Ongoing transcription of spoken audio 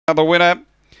The winner.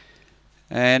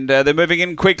 And they're moving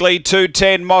in quickly.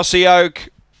 2:10 Mossy Oak.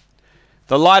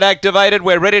 The light activated.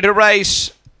 We're ready to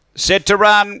race. Set to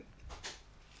run.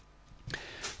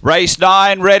 Race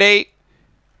 9 ready.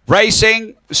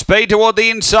 Racing, speed toward the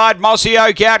inside. Mossy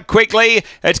Oak out quickly.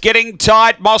 It's getting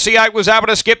tight. Mossy Oak was able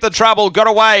to skip the trouble. Got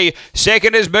away.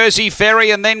 Second is Mercy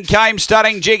Ferry, and then came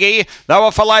Stunning Jiggy. They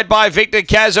were followed by Victor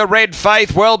Kazza, Red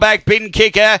Faith, well back Bin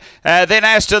Kicker. Then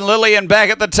Aston Lily, and back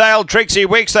at the tail, Trixie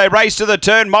Wicks. They raced to the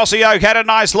turn. Mossy Oak had a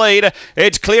nice lead.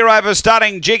 It's clear over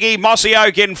Stunning Jiggy. Mossy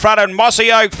Oak in front, and Mossy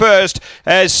Oak first.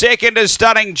 Second is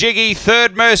Stunning Jiggy.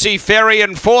 Third, Mercy Ferry.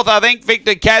 And fourth, I think,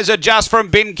 Victor Kazza just from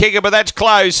Bin Kicker, but that's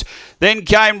close. Then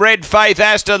came Red Faith,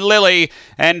 Aston Lily,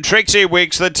 and Trixie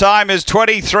Wicks. The time is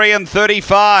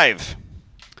 23:35.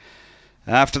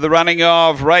 After the running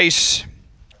of race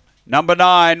number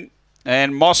 9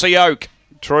 and Mossy Oak,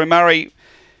 Troy and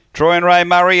Ray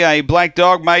Murray, a black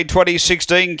dog, May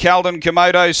 2016, Calden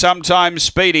Komodo, sometimes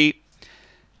speedy.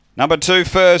 Number 2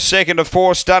 first, second to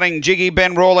 4, Stunning Jiggy,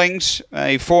 Ben Rawlings,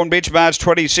 a Fawn Bitch, March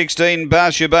 2016,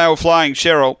 Barsha Bale, Flying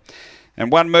Cheryl. And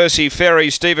 1 Mercy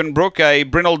Ferry, Stephen Brook, a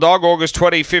Brindle dog, August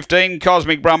 2015,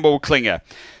 Cosmic Brumble Klinger.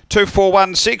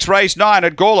 2416, race 9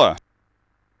 at Gawler.